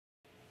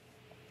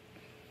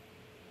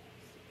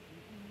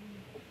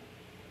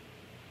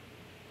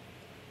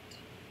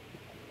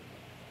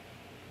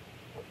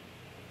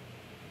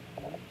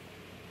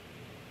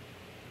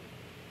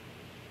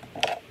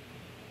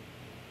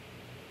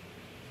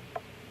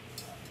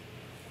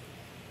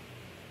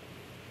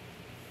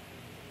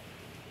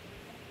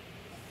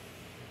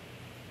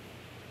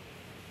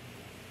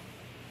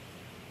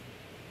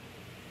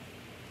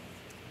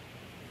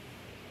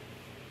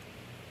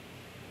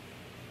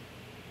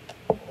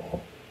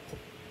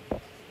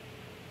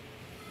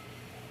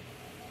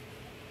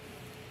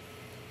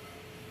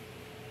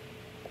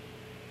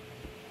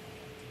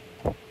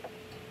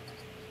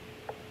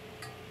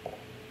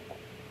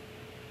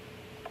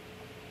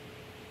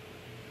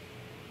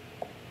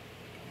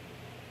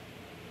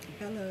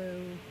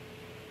Hello.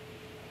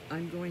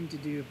 I'm going to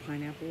do a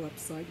pineapple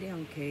upside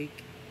down cake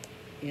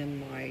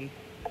in my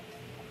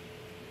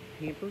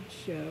Pampered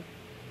Chef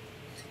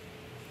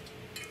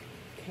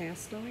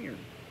cast iron.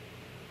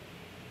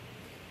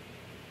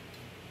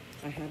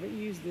 I haven't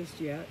used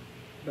this yet,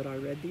 but I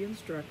read the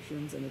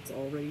instructions and it's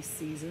already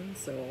seasoned,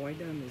 so all I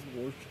done was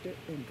washed it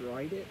and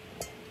dried it.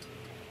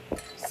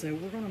 So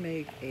we're gonna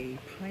make a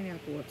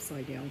pineapple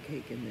upside down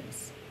cake in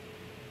this.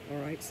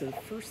 Alright, so the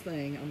first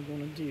thing I'm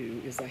gonna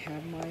do is I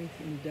have my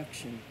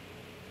induction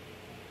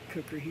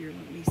cooker here.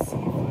 Let me see if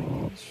I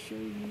can show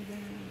you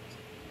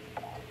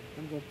that.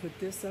 I'm gonna put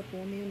this up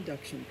on the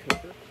induction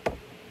cooker.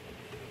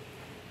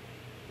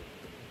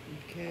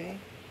 Okay.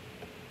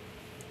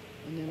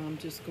 And then I'm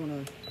just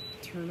gonna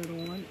turn it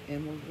on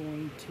and we're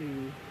going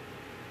to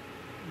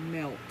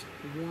melt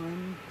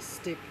 1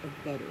 stick of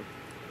butter.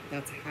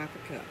 That's half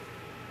a cup.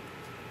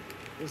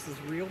 This is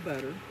real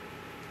butter.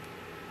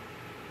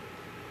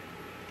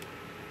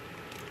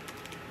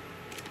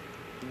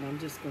 And I'm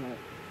just gonna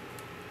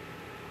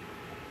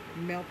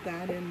melt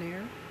that in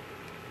there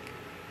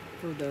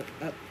for the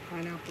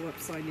pineapple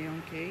upside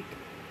down cake.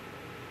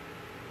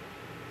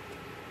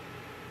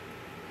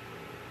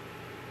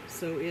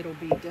 So it'll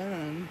be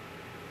done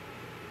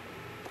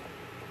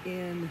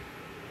in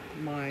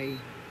my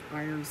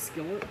iron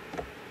skillet,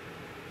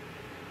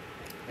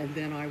 and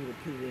then I will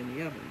put it in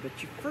the oven. But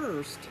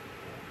first,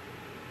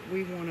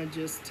 we want to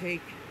just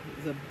take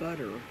the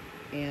butter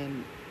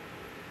and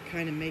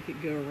kind of make it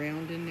go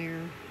around in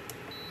there.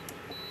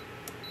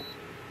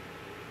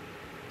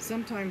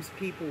 Sometimes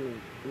people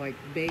like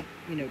bake,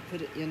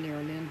 put it in there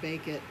and then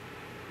bake it.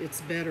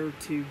 It's better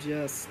to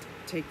just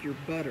take your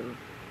butter,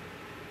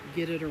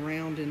 get it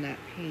around in that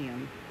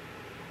pan.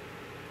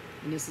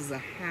 And this is a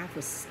half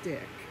a stick.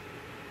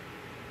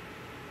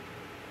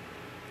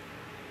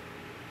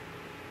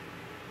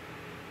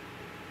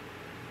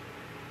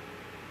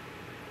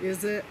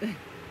 Is it?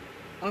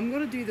 I'm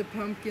gonna do the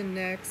pumpkin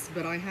next,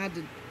 but I had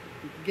to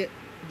get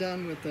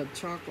done with the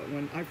chocolate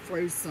one. I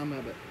froze some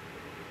of it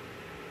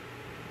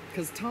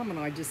because Tom and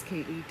I just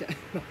can't eat that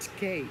much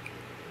cake.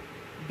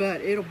 But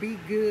it'll be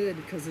good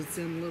because it's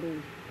in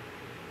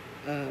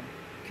little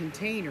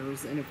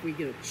containers, and if we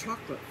get a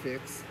chocolate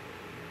fix,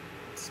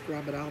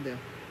 scrub it out there.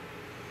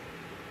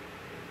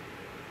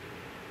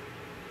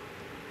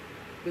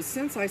 But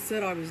since I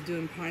said I was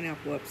doing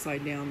pineapple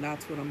upside down,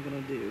 that's what I'm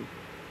gonna do.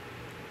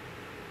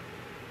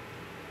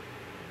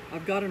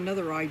 I've got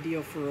another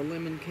idea for a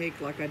lemon cake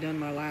like I done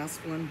my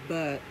last one,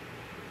 but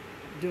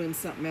doing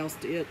something else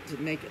to it to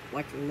make it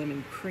like a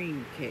lemon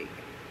cream cake.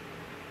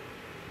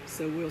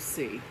 So we'll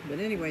see. But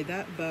anyway,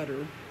 that butter,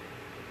 let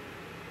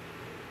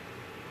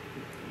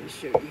me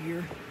show you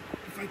here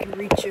if I can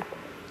reach you.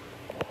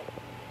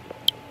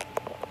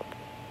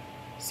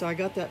 So I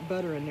got that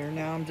butter in there.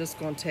 Now I'm just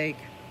going to take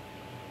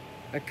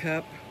a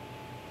cup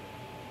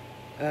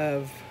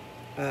of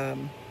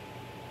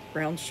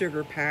brown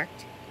sugar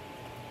packed,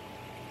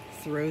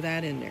 throw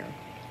that in there.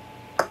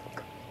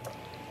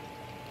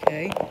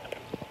 Okay,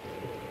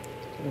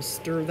 I'm going to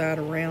stir that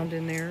around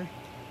in there.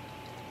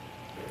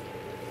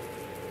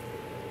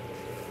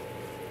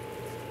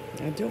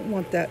 I don't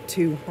want that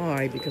too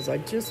high because I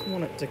just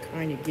want it to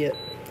kind of get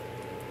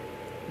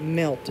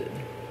melted.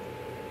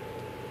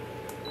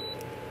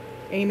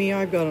 Amy,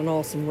 I've got an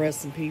awesome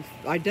recipe.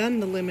 I done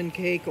the lemon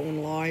cake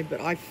on live,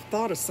 but I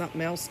thought of something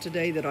else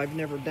today that I've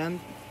never done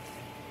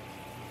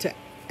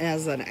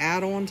as an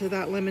add-on to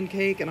that lemon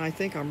cake, and I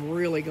think I'm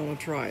really going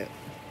to try it.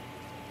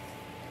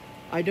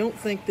 I don't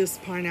think this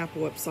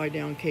pineapple upside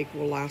down cake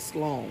will last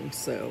long,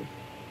 so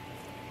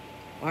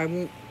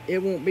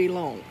it won't be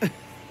long.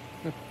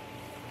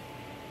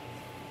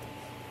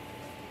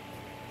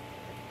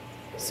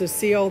 So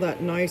see all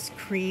that nice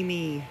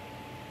creamy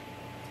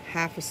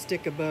half a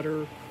stick of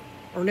butter,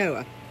 or no,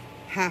 a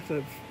half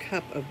a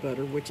cup of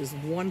butter, which is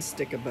 1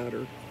 stick of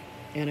butter,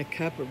 and a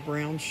cup of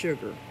brown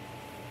sugar.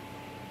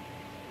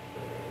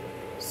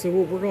 So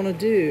what we're going to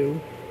do,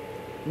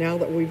 now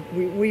that we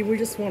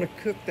just want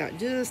to cook that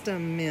just a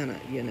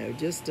minute,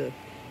 just to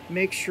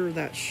make sure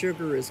that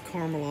sugar is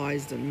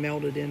caramelized and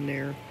melted in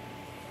there.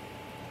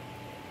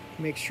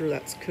 Make sure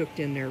that's cooked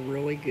in there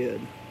really good.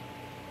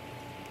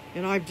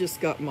 And I've just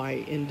got my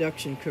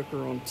induction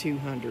cooker on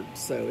 200,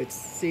 so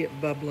see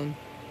it bubbling.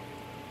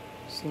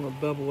 Just going to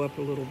bubble up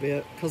a little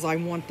bit because I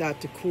want that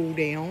to cool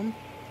down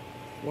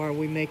while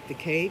we make the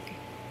cake.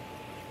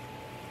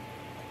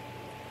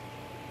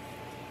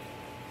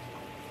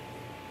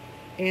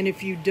 And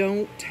if you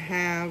don't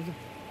have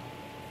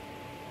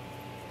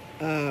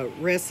a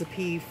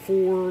recipe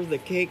for the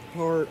cake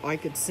part, I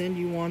could send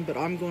you one, but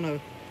I'm going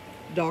to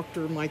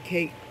doctor my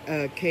cake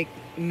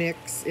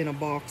mix in a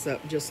box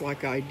up just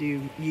like I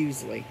do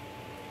usually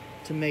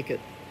to make it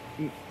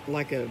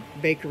like a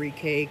bakery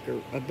cake or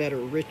a better,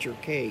 richer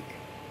cake.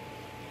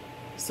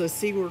 So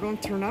see, we're going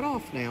to turn that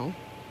off now.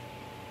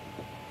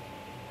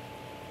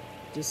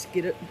 Just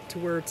get it to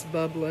where it's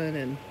bubbling,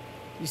 and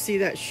you see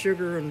that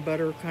sugar and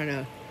butter kind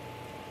of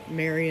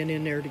marrying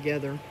in there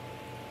together.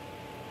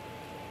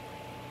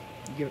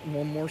 Give it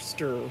one more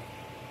stir.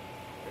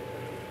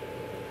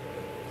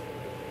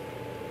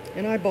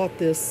 And I bought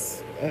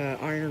this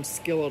iron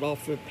skillet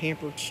off of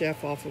Pampered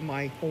Chef off of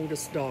my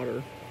oldest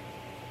daughter.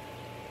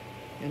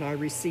 And I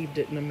received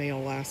it in the mail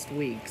last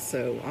week.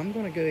 So I'm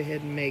going to go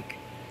ahead and make,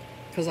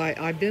 because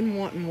I've been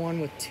wanting one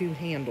with 2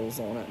 handles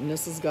on it. And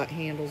this has got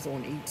handles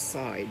on each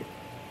side.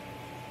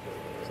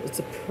 So it's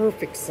a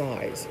perfect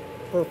size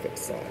for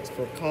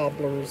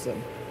cobblers.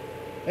 And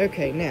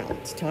okay, now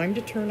it's time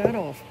to turn that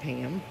off,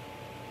 Pam.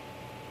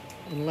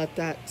 And let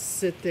that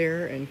sit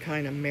there and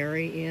kind of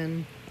marry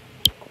in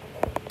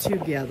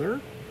together.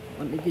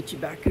 Let me get you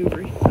back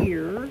over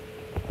here.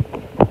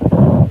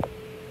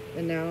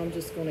 And now I'm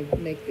just going to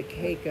make the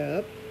cake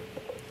up,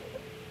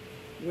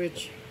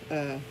 which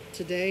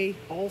today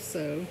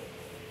also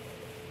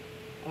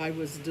I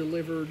was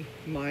delivered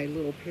my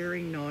little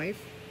paring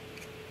knife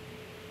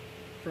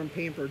from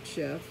Pampered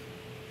Chef.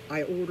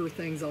 I order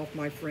things off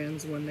my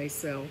friends when they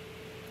sell,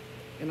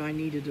 and I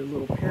needed a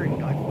little paring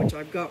knife, which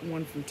I've got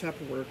one from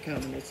Tupperware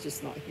coming. It's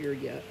just not here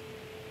yet.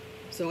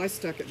 So I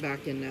stuck it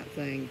back in that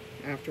thing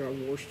after I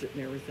washed it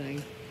and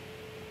everything.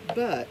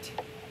 But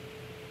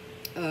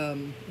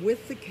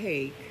with the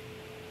cake,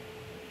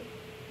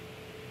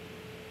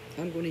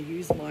 I'm going to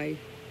use my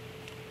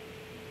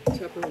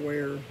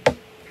Tupperware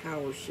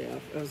Power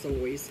Chef, as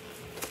always.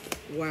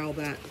 Wow,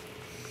 that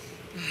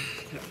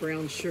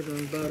brown sugar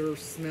and butter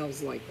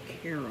smells like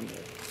caramel.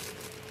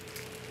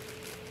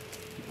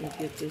 Let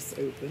me get this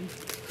open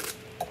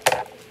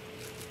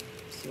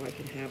so I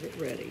can have it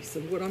ready. So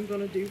what I'm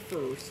going to do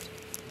first,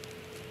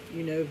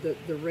 you know,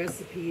 the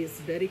recipe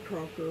is Betty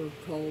Crocker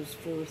calls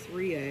for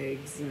 3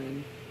 eggs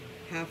and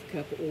 ½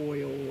 cup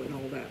oil and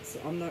all that.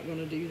 So I'm not going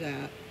to do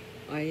that.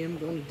 I am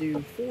going to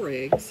do 4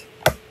 eggs.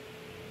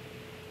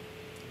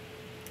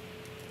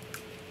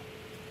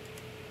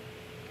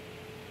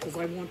 Because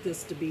I want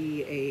this to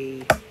be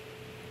a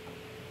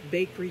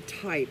bakery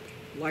type,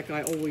 like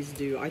I always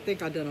do. I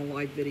think I done a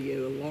live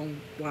video a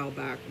long while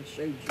back and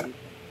showed you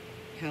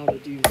how to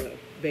do the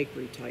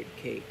bakery type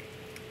cake.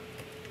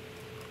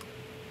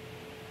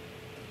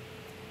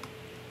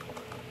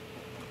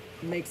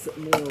 It makes it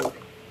more,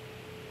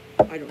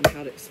 I don't know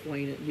how to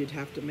explain it. You'd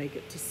have to make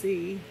it to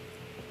see.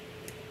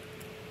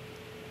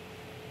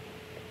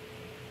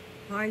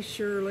 Hi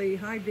Shirley,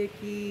 hi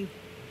Vicki,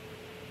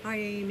 hi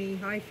Amy,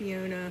 hi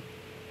Fiona,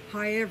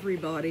 hi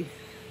everybody.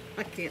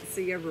 I can't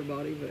see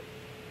everybody, but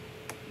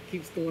it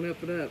keeps going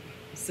up and up.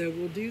 So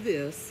we'll do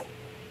this,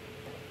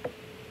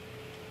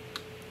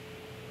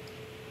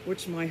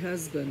 which my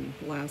husband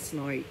last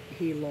night,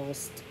 he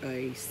lost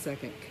a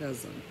second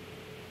cousin,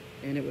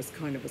 and it was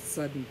kind of a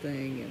sudden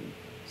thing, and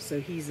so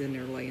he's in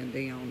there laying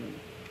down, and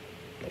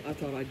I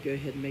thought I'd go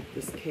ahead and make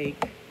this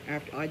cake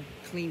after I'd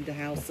cleaned the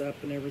house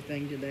up and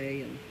everything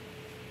today and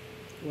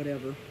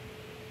whatever.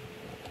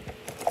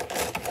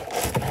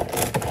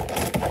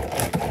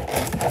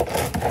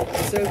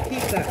 So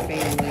keep that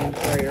family in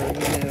prayer,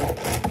 you know.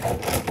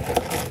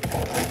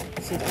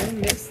 So then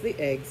mix the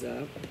eggs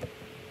up.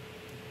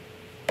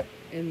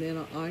 And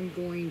then I'm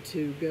going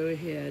to go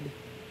ahead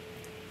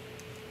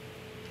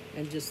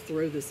and just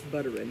throw this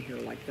butter in here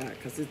like that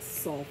because it's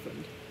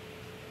softened.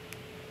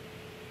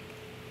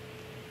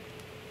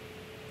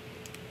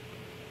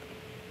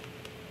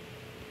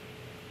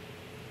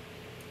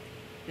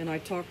 And I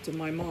talked to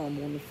my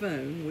mom on the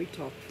phone. We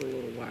talked for a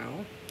little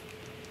while.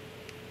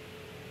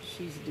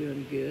 She's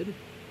doing good.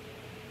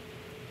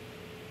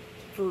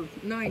 For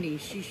 90,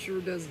 she sure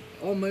does,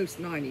 almost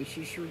 90,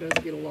 she sure does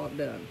get a lot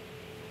done.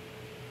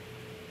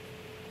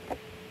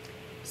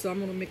 So I'm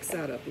going to mix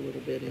that up a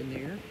little bit in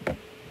there.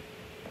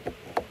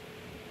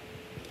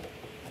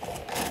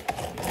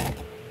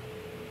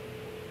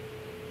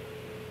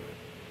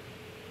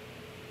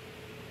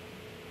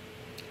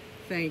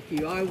 Thank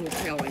you. I will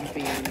tell him,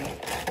 Fiona.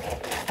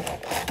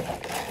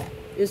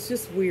 It's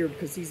just weird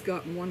because he's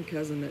got one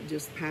cousin that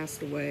just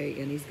passed away,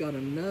 and he's got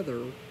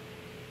another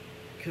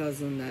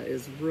cousin that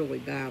is really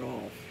bad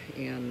off.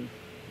 And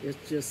it's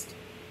just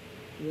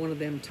one of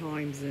them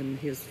times in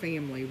his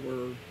family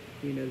where,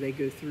 you know, they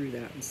go through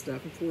that and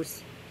stuff. Of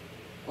course,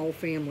 all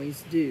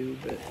families do,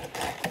 but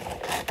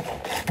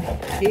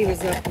he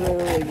was up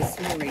real early this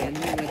morning and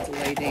he went to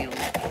lay down.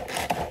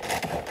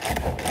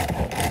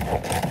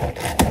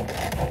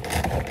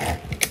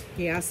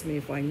 He asked me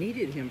if I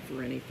needed him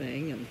for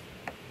anything, and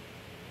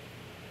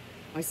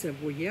I said,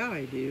 well, yeah,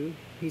 I do.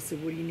 He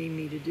said, what do you need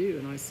me to do?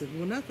 And I said,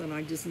 well, nothing,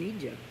 I just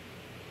need you.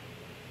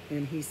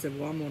 And he said,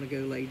 well, I'm going to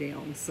go lay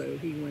down. So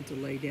he went to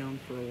lay down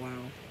for a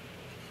while.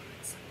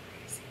 It's so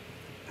crazy.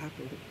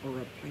 Apple or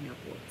a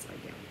pineapple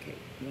upside down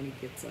cake when he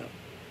gets up.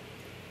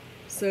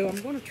 So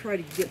I'm going to try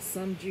to get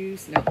some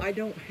juice. Now, I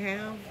don't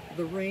have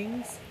the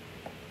rings,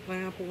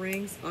 pineapple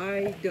rings.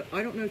 I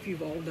don't know if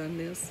you've all done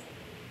this.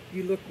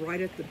 You look right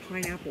at the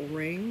pineapple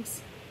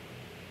rings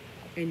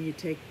and you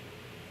take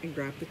and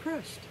grab the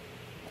crushed.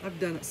 I've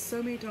done it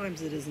so many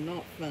times it is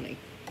not funny.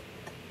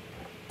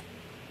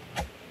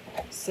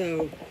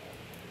 So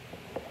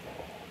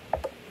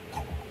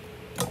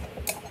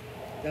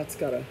that's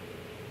got a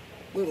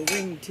little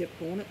ring tip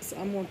on it. So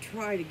I'm going to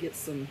try to get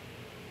some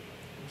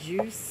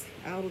juice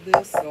out of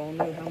this, so I'll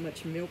know how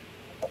much milk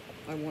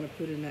I want to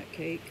put in that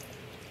cake.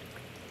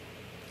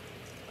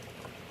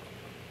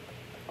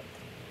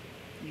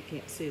 You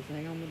can't see a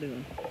thing I'm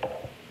doing.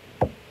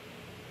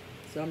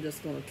 So I'm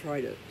just going to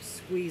try to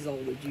squeeze all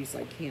the juice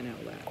I can out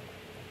of that.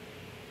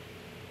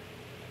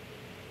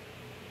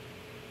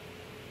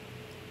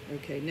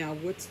 Okay, now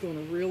what's going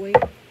to really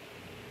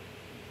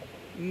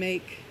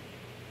make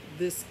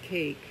this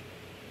cake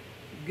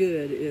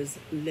good is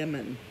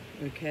lemon,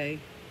 okay?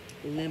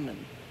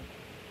 Lemon.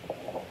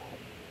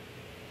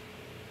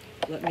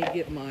 Let me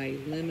get my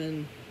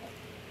lemon.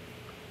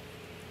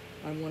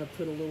 I want to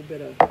put a little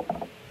bit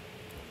of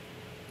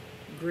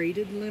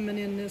grated lemon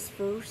in this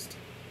first.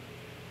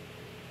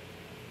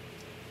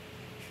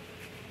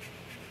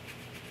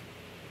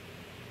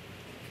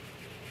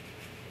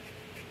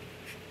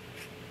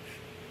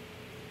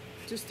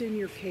 Just in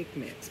your cake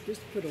mix,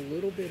 just put a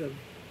little bit of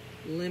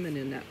lemon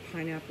in that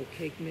pineapple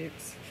cake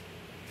mix,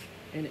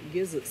 and it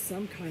gives it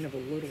some kind of a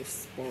little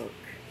spark.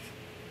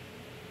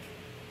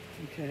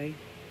 Okay,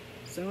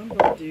 so I'm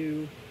going to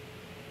do,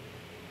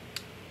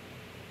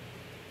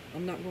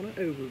 I'm not going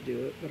to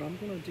overdo it, but I'm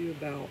going to do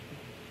about,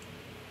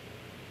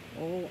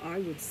 I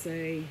would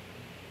say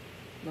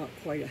not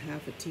quite a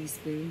half a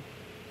teaspoon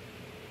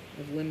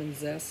of lemon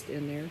zest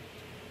in there.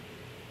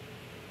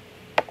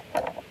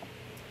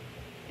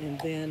 And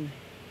then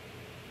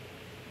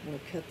we'll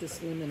cut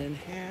this lemon in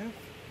half.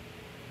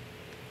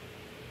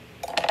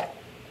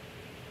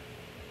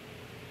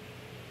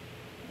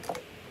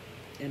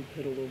 And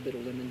put a little bit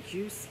of lemon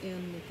juice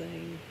in the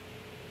thing.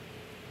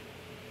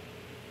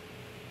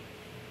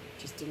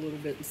 Just a little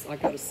bit. I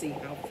got to see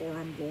how far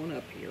I'm going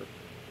up here.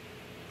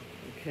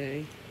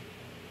 Okay.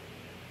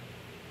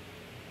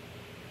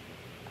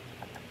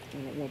 I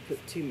don't want to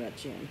put too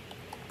much in.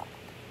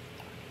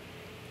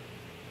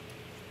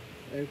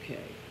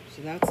 Okay,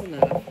 so that's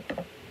enough.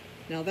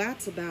 Now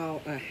that's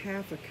about a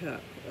half a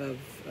cup of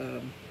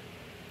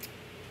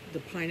the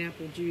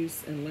pineapple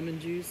juice and lemon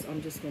juice.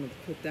 I'm just going to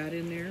put that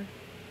in there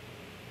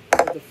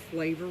for the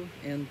flavor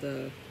and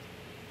the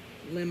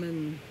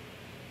lemon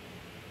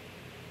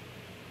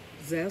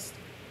zest.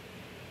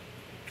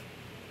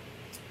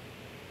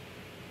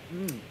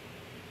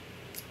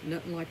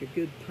 Nothing like a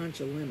good punch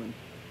of lemon.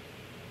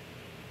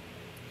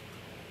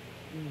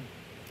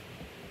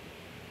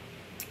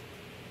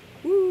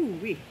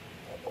 Woo-wee.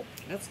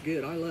 That's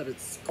good. I love it.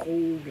 It's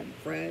cold and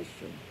fresh.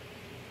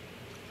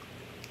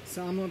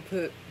 So I'm going to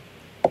put,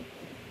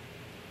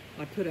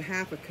 I put a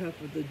half a cup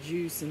of the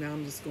juice, and now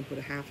I'm just going to put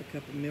a half a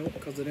cup of milk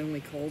because it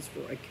only calls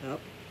for a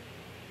cup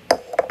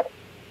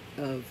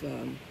of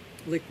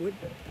liquid.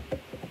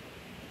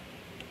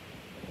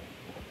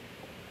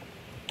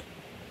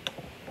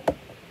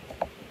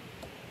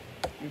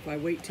 If I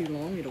wait too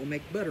long, it'll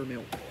make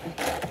buttermilk.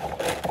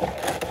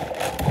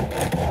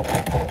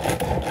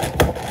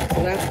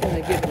 So that's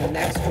going to give it an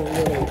extra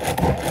little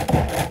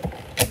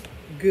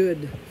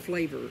good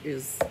flavor,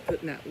 is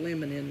putting that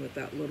lemon in with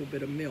that little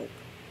bit of milk.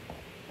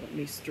 Let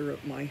me stir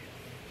up my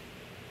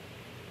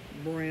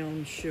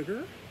brown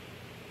sugar.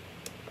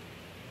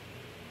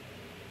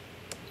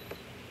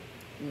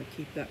 I'm going to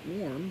keep that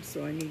warm,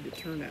 so I need to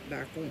turn that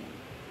back on.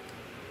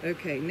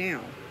 Okay,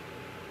 now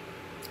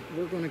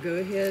we're going to go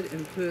ahead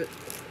and put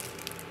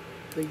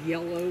the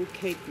yellow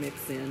cake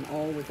mix in,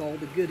 with all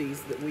the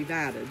goodies that we've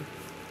added.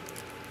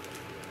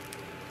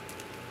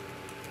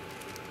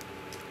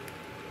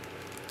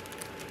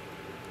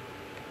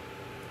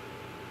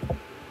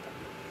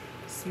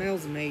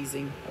 Smells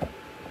amazing.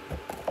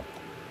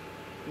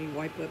 Let me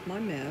wipe up my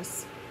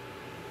mess.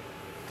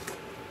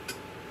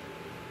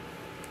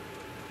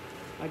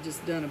 I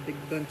just done a big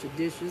bunch of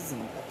dishes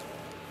and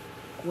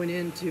went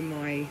into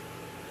my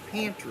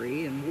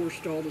pantry and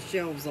washed all the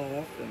shelves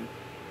off and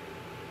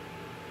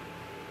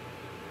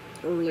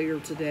earlier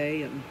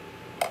today, and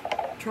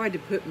tried to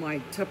put my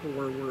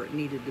Tupperware where it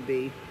needed to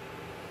be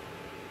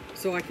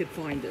so I could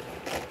find it.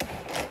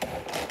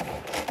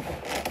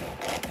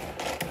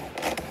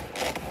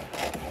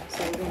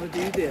 So we're going to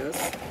do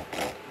this.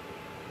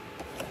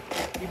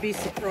 You'd be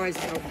surprised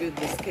how good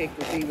this cake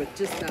will be with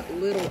just that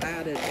little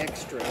added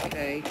extra,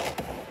 okay?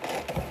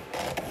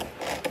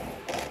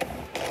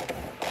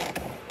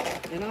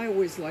 And I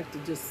always like to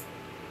just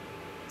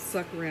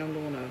suck around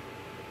on a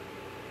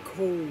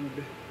cold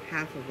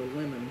half of a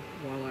lemon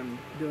while I'm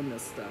doing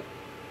this stuff.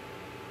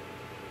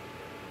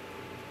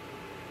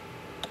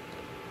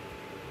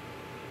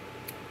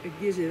 It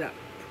gives you that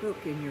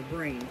perk in your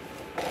brain.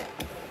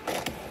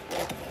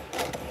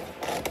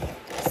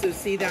 So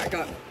see, that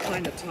got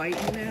kind of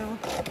tightened now.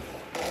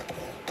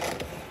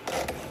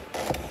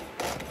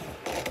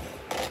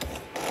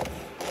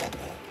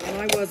 And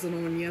I wasn't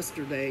on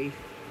yesterday.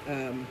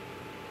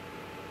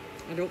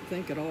 I don't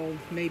think at all,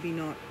 maybe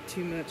not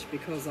too much,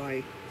 because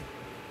I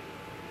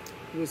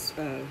was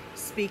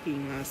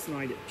speaking last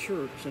night at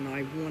church, and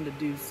I wanted to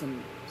do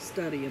some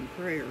study and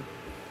prayer,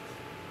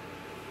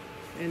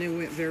 and it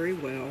went very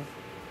well.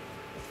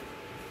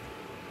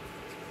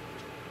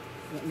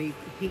 Let me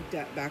heat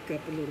that back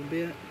up a little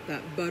bit.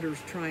 That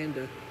butter's trying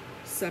to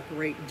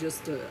separate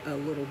just a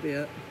little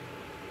bit.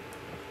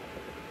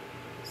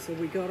 So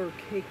we got our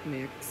cake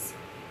mix.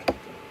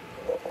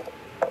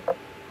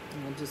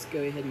 And I'll just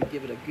go ahead and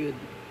give it a good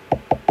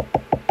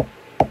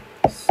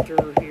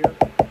stir here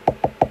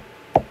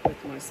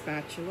with my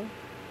spatula.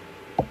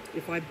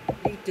 If I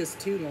beat this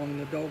too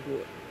long,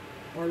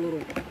 our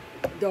little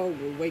dog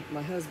will wake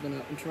my husband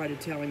up and try to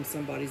tell him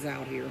somebody's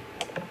out here.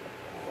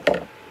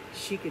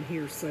 She can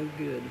hear so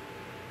good.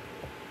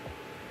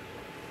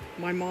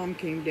 My mom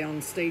came down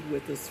and stayed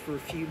with us for a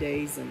few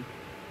days, and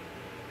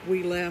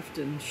we left,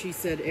 and she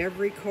said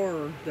every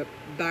car that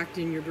backed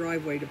in your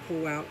driveway to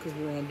pull out because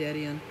we're on a dead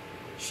end,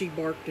 she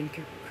barked and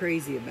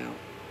crazy about.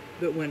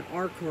 But when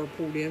our car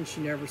pulled in,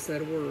 she never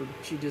said a word.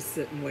 She just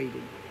sat and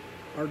waited.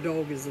 Our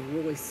dog is a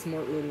really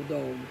smart little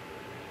dog.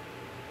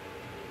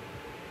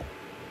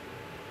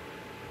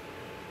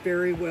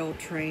 Very well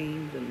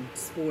trained and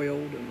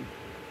spoiled. And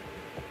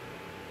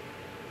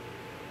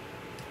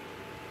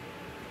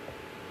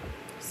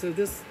so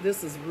this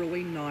is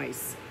really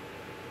nice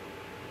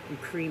and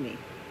creamy.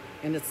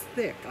 And it's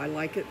thick. I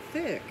like it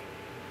thick.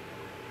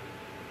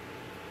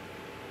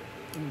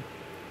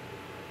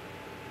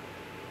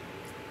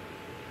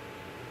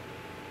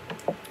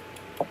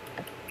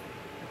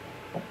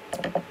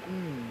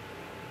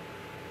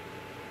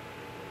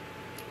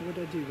 What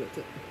did I do with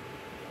it?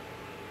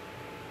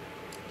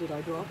 Did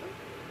I drop it?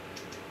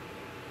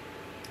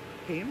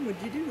 Pam,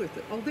 what'd you do with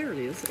it? Oh, there it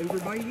is, over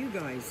by you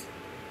guys.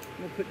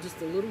 I'm gonna put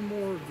just a little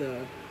more of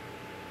the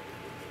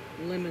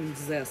lemon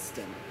zest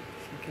in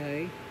it,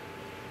 okay?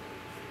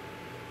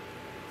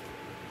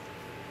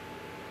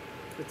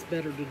 It's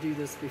better to do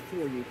this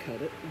before you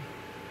cut it.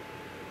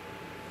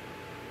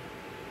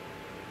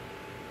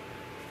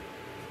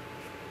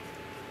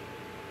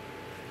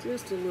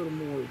 Just a little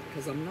more,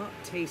 because I'm not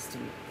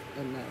tasting it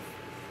enough.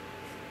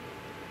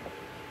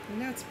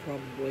 And that's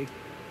probably,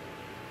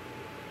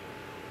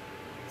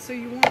 so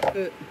you want to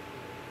put,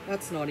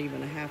 that's not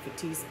even a half a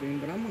teaspoon,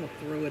 but I'm going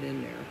to throw it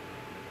in there.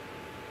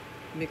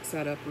 Mix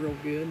that up real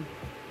good.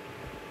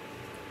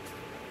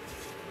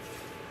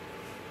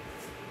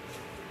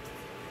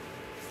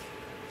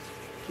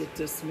 Get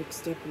this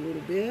mixed up a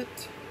little bit.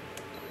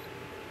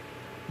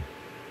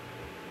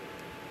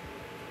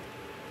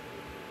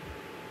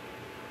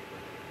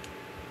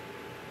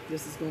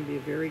 This is going to be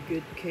a very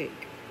good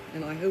cake.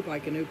 And I hope I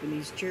can open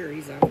these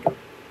cherries after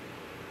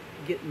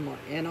getting my,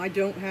 and I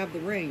don't have the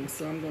ring,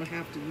 so I'm going to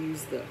have to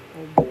use the,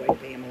 oh boy,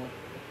 Pamela.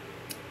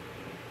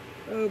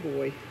 Oh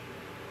boy.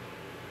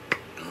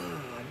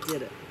 Ah, I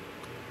did it.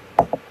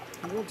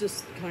 We'll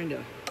just kind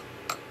of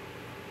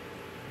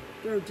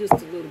throw just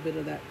a little bit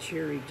of that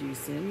cherry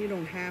juice in. You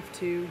don't have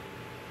to,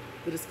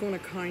 but it's going to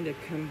kind of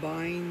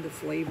combine the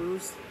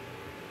flavors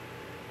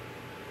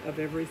of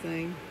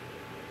everything.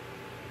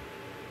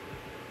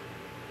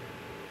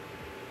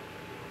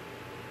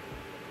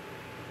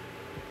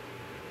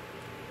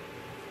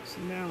 So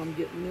now I'm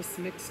getting this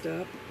mixed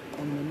up,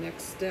 and the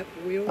next step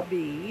will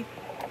be,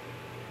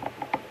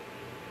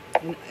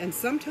 and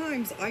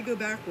sometimes I go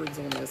backwards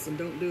on this and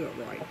don't do it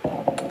right.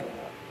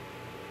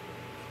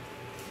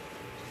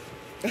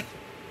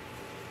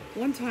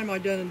 One time I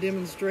done a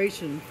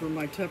demonstration for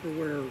my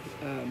Tupperware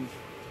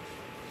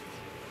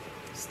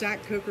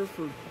stack cooker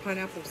for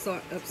pineapple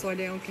upside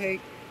down cake,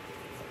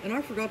 and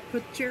I forgot to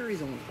put the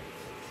cherries on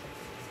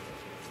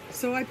it.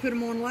 So I put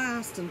them on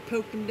last and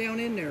poked them down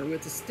in there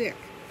with a stick.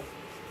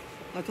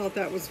 I thought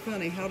that was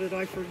funny. How did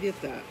I forget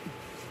that?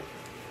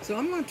 So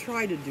I'm going to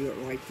try to do it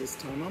right this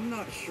time. I'm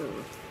not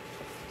sure.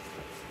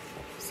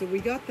 So we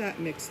got that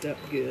mixed up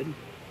good.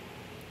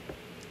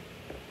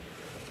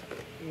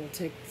 We'll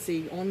take,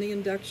 see, on the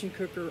induction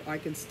cooker, I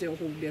can still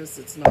hold this.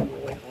 It's not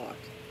really hot.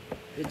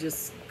 It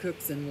just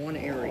cooks in one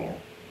area.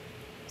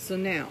 So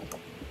now,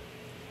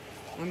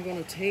 I'm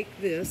going to take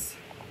this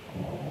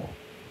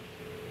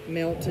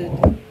melted,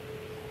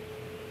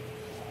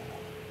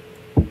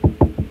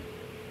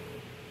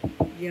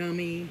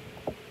 yummy,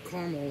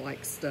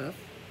 caramel-like stuff.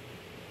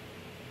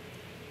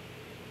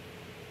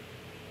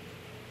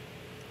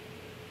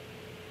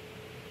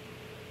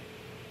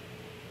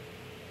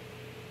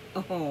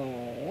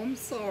 Oh, I'm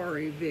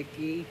sorry,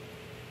 Vicki.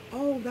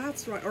 Oh,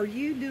 that's right. Are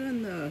you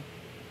doing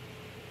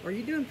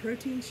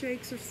protein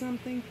shakes or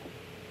something?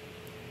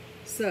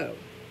 So,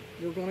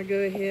 we're going to go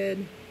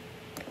ahead.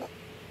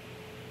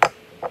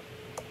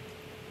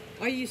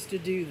 I used to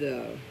do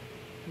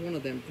one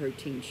of them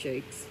protein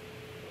shakes.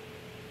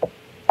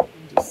 I'll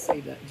just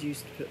save that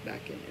juice to put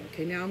back in there.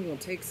 Okay, now I'm going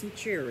to take some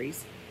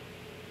cherries.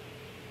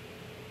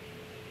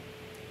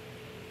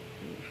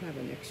 I have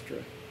an extra.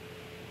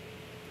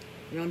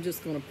 And I'm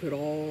just going to put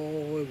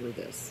all over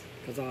this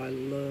because I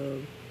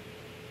love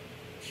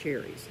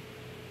cherries.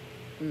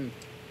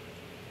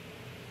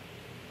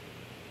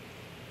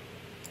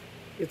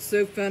 It's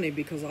so funny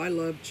because I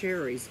love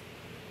cherries.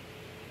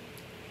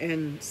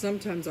 And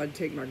sometimes I'd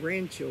take my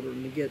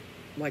grandchildren to get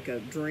like a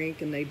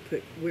drink and they'd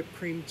put whipped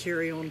cream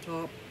cherry on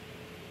top.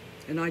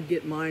 And I'd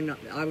get mine.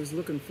 I was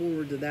looking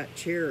forward to that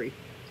cherry.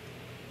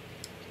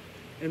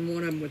 And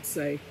one of them would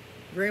say,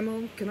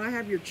 "Grandma, can I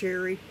have your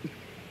cherry?"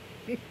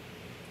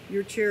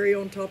 your cherry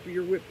on top of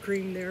your whipped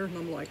cream there. And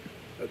I'm like,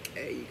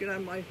 okay, you can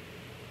have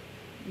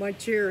my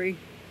cherry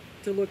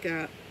to look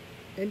at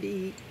and to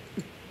eat.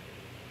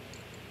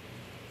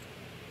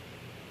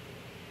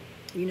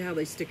 You know how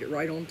they stick it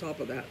right on top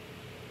of that.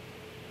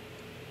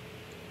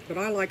 But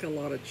I like a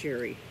lot of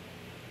cherry.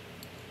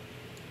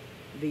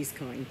 These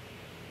kind.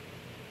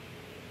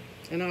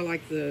 And I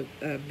like the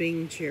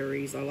Bing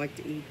cherries. I like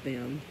to eat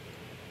them.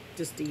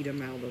 Just eat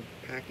them out of the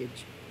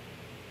package.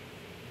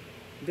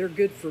 They're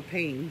good for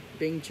pain.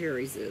 Bing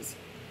cherries is.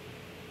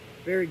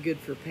 Very good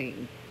for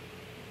pain.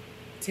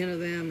 10 of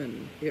them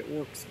and it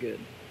works good.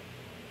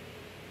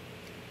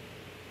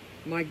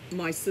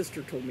 My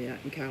sister told me that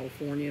in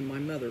California, and my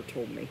mother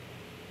told me.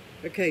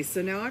 Okay,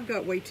 so now I've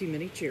got way too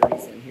many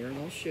cherries in here, and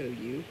I'll show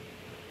you.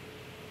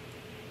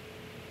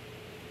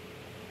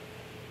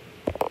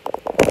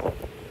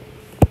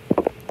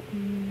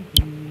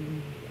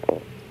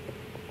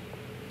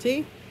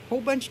 See?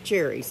 Whole bunch of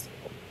cherries.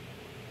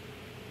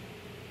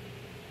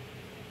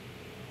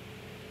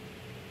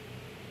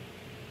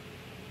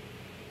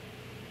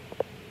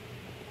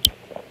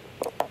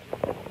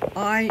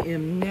 I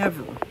am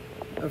never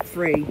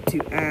afraid to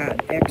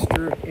add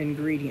extra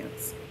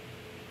ingredients.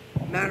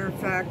 Matter of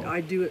fact, I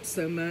do it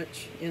so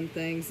much in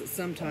things that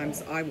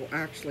sometimes I will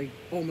actually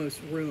almost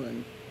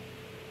ruin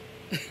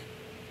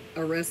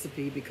a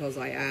recipe because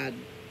I add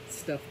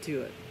stuff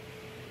to it.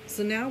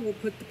 So now we'll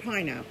put the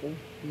pineapple.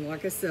 And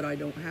like I said, I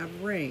don't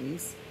have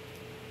rings,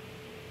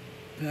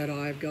 but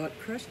I've got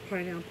crushed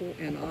pineapple,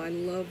 and I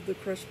love the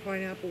crushed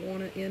pineapple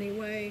on it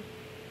anyway.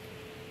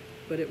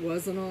 But it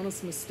was an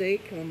honest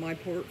mistake on my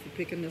part for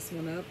picking this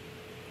one up.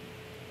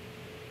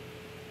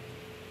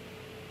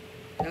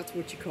 That's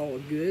what you call a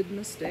good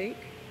mistake.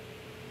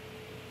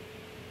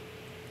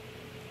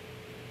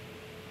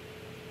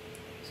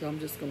 So I'm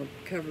just going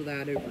to cover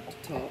that over the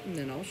top, and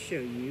then I'll show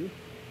you.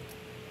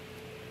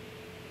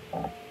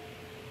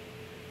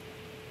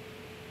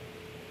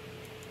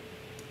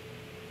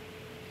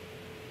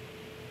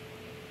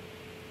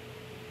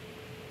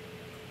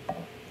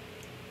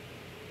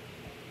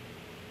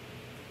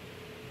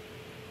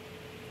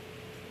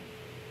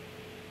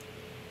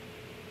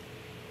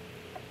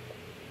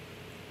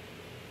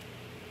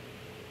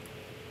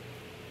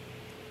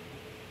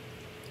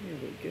 There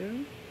we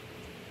go.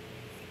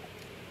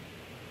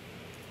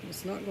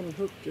 It's not going to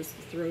hurt just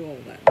to throw all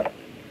that down in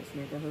there. It's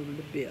not going to hurt it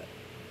a bit.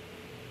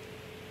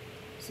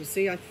 So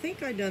see, I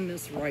think I done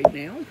this right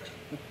now.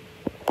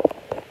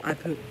 I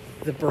put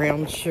the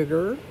brown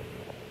sugar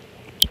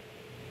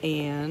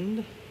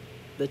and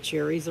the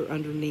cherries are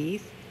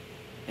underneath,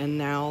 and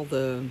now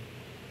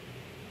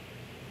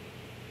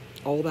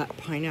all that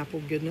pineapple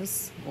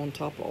goodness on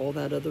top of all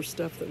that other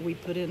stuff that we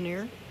put in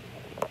there.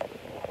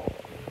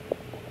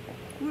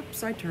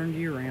 Whoops, I turned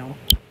you around.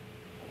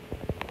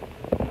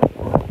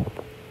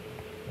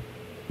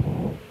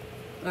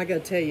 I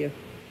gotta tell you,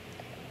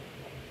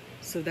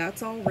 so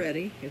that's all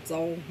ready. It's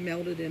all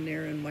melted in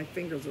there, and my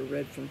fingers are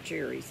red from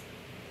cherries.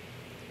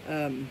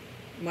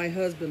 My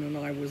husband and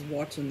I was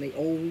watching the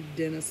old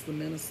Dennis the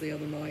Menace the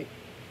other night.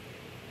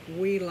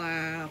 We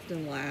laughed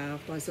and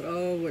laughed. I said,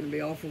 oh, wouldn't it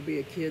be awful to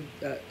be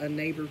a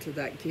neighbor to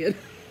that kid,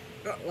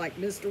 like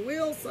Mr.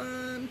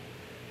 Wilson.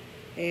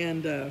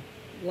 And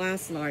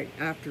last night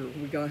after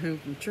we got home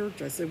from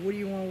church, I said, what do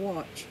you want to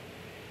watch?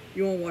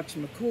 You want to watch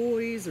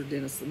McCoys or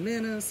Dennis the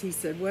Menace? He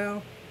said,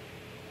 well,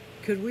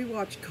 could we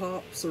watch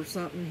Cops or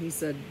something? He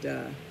said,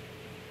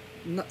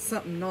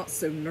 something not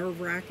so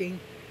nerve-wracking.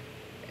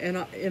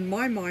 And in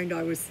my mind,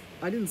 I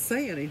didn't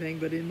say anything,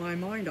 but in my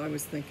mind, I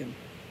was thinking,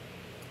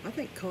 I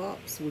think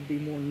Cops would be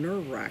more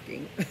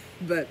nerve-wracking.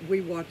 But we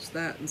watched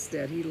that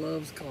instead. He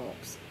loves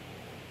Cops.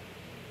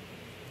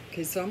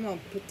 Okay, so I'm going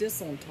to put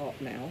this on top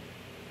now.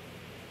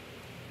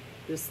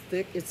 This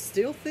thick, it's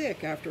still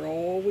thick after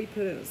all we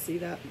put in it. See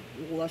that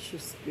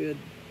luscious, good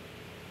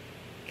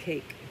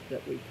cake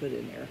that we put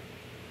in there?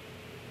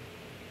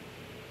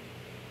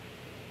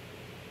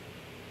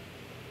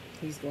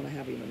 He's going to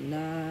have him a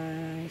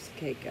nice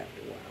cake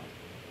after a while.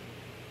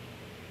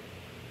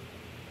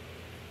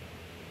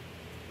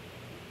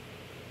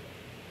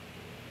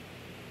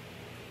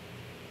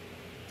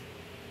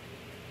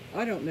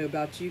 I don't know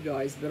about you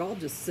guys, but I'll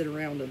just sit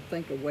around and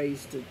think of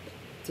ways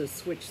to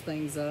switch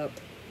things up,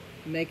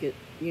 make it,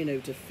 you know,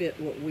 to fit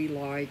what we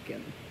like,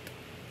 and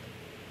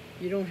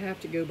you don't have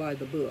to go by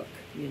the book,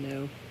 you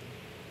know.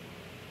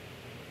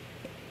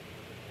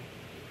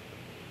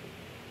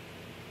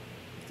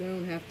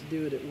 Don't have to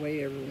do it the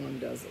way everyone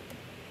does it.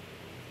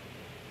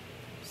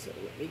 So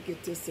let me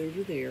get this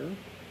over there.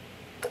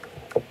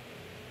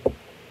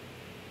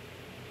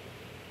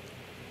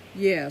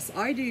 Yes,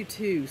 I do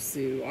too,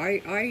 Sue.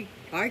 I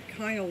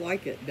kind of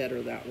like it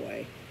better that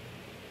way.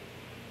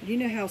 You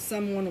know how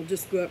someone will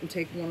just go up and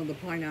take one of the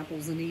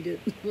pineapples and eat it?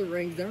 The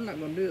rings, they're not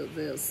going to do it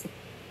this.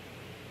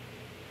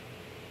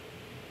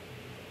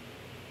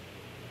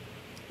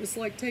 It's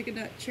like taking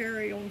that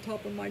cherry on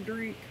top of my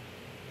drink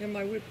and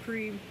my whipped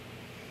cream.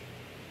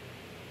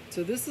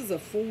 So this is a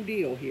full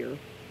deal here.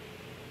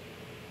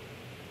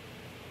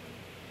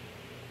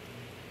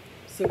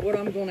 So what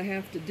I'm going to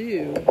have to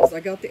do is,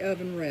 I got the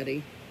oven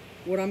ready.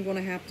 What I'm going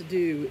to have to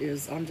do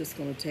is I'm just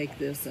going to take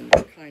this and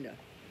kind of,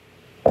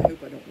 I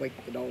hope I don't wake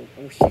the dog,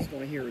 or she's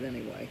going to hear it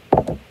anyway.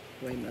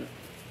 Wait a minute.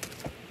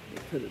 Let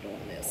me put it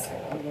on this.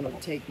 I'm going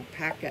to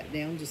pack that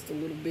down just a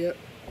little bit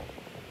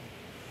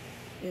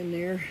in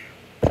there.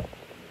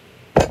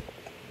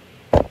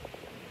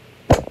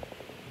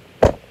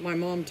 My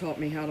mom taught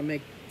me how to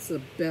make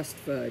the best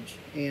fudge,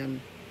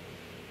 and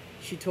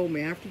she told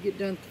me after you get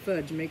done with the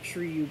fudge, make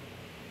sure you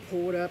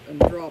pull it up and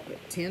drop it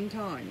 10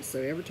 times.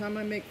 So every time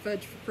I make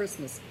fudge for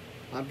Christmas,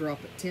 I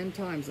drop it 10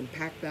 times and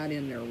pack that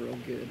in there real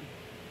good.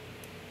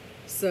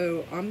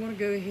 So I'm going to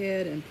go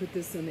ahead and put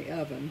this in the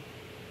oven,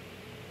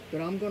 but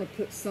I'm going to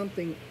put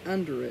something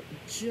under it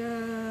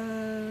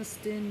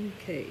just in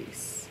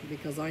case,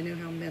 because I know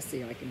how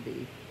messy I can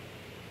be.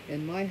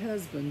 And my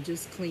husband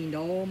just cleaned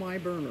all my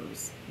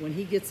burners. When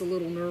he gets a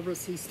little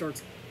nervous, he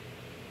starts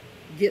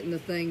getting the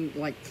thing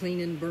like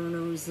cleaning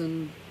burners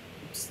and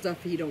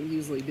stuff he don't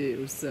usually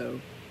do. So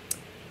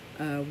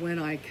when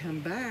I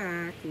come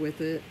back with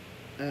it,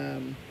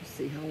 let's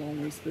see, how long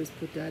are we supposed to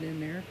put that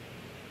in there?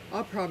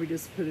 I'll probably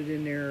just put it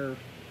in there.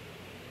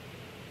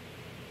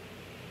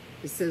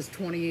 It says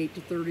 28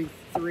 to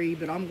 33,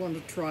 but I'm going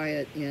to try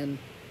it in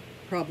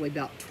probably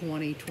about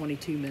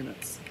 20-22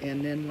 minutes.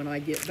 And then when I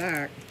get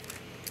back,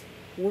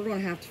 we're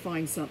going to have to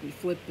find something to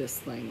flip this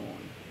thing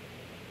on.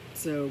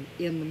 So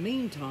in the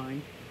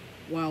meantime,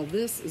 while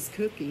this is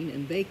cooking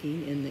and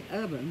baking in the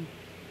oven,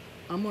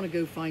 I'm going to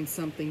go find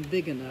something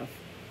big enough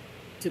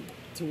to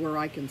where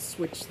I can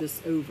switch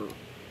this over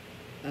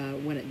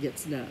when it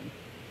gets done.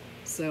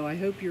 So I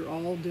hope you're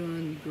all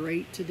doing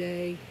great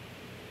today.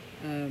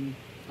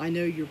 I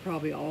know you're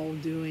probably all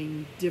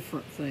doing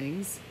different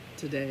things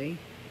today.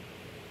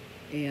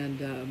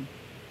 And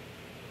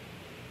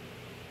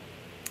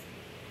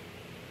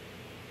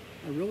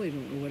I really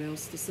don't know what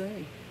else to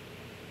say.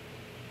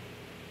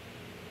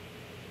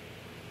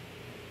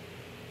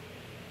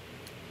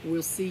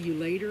 We'll see you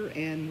later,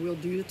 and we'll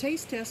do the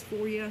taste test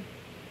for you.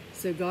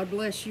 So God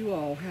bless you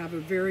all. Have a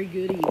very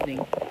good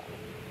evening.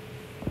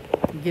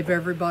 Give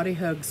everybody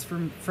hugs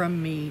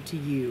from me to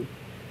you.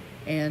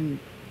 And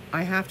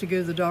I have to go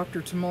to the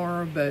doctor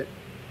tomorrow, but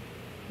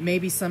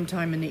maybe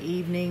sometime in the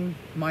evening.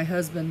 My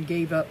husband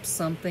gave up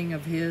something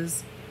of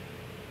his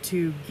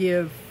to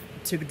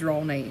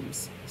draw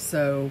names.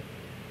 So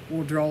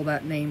we'll draw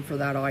that name for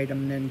that item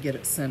and then get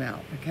it sent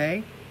out,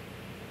 okay?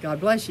 God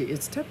bless you.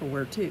 It's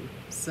Tupperware too.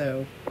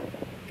 So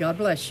God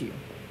bless you.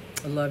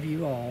 I love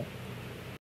you all.